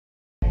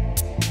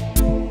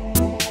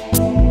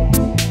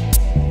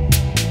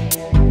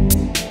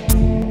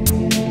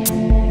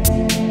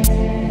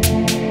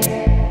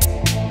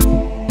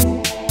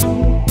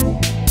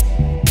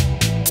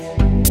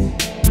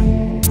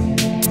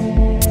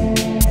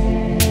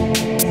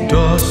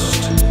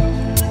Dust,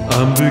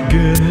 I'm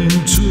beginning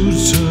to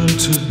turn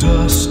to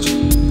dust,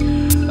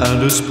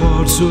 and as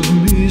parts of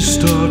me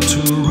start to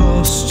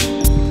rust,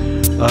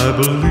 I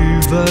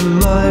believe that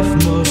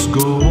life must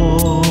go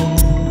on.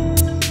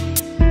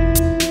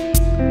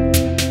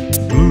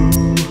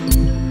 Blue,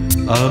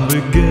 I'm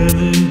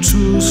beginning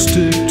to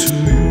stick to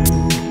you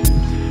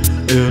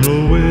in a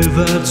way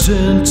that's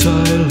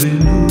entirely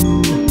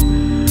new,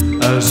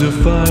 as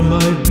if I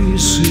might be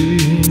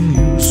seeing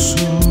you soon.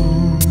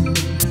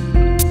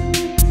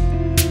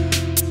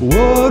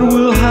 What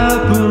will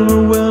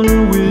happen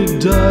when we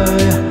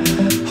die?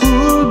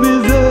 Who'll be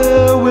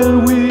there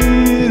when we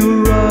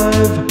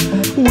arrive?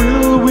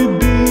 Will we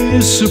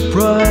be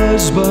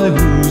surprised by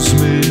who's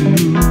made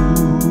new?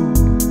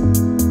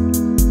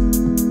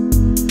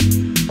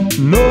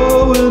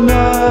 No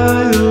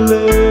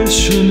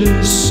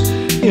annihilationists,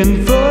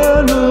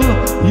 infernal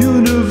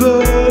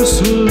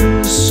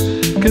universalists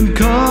can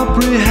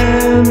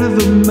comprehend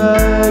the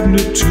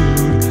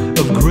magnitude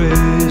of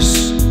grace.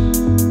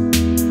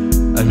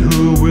 And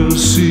who will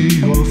see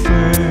your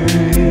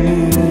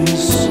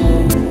face?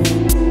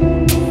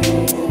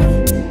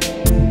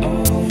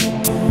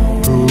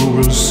 Who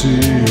will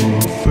see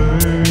your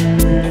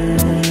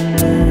face?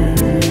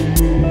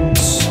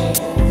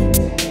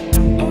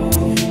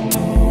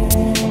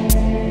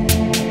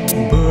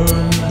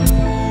 Burn,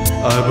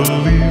 I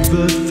believe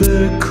that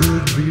there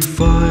could be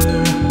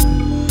fire,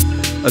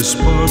 as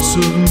parts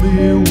of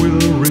me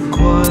will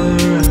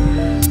require,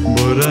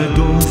 but I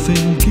don't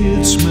think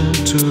it's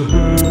meant to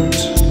hurt.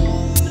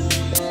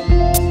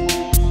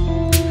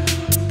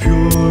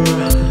 Pure,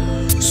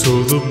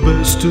 so the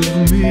best of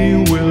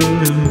me will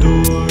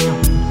endure,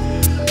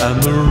 and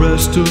the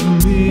rest of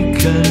me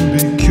can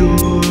be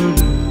cured,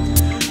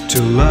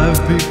 till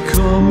I've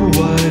become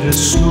white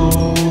as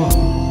snow.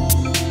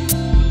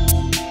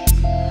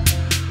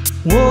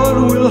 What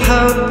will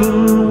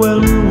happen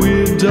when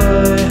we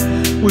die,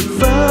 with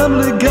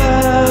family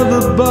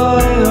gathered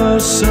by our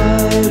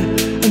side,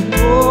 and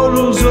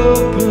portals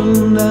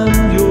open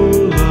and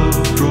your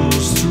love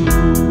draws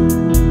through?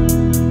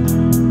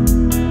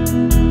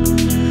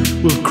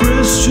 Will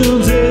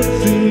Christians,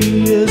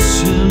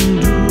 atheists,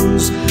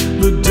 Hindus,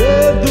 the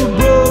dead, the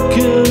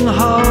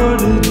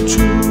broken-hearted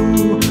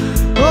too,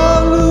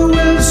 all who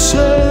will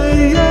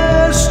say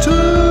yes to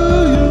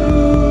you,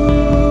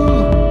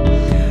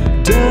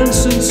 dance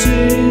and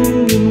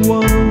sing in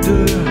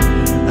wonder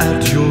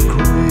at your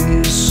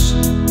grace,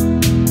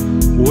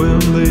 when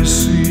they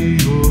see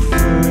your face?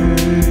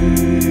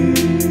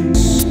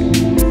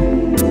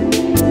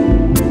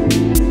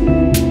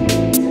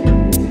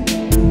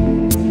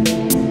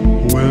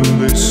 When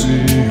they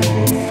see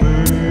your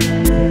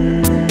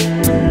face,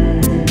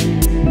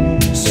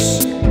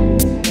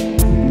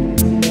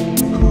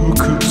 who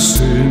could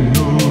say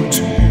no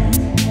to you?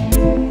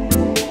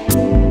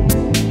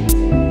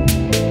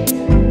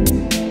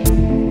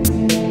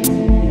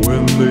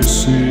 When they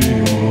see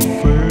your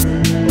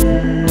face,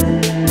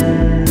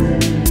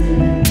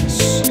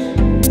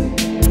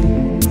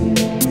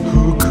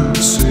 who could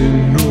say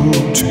no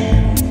to you?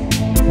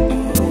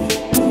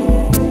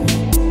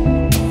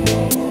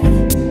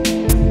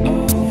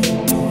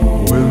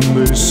 When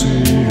they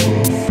see your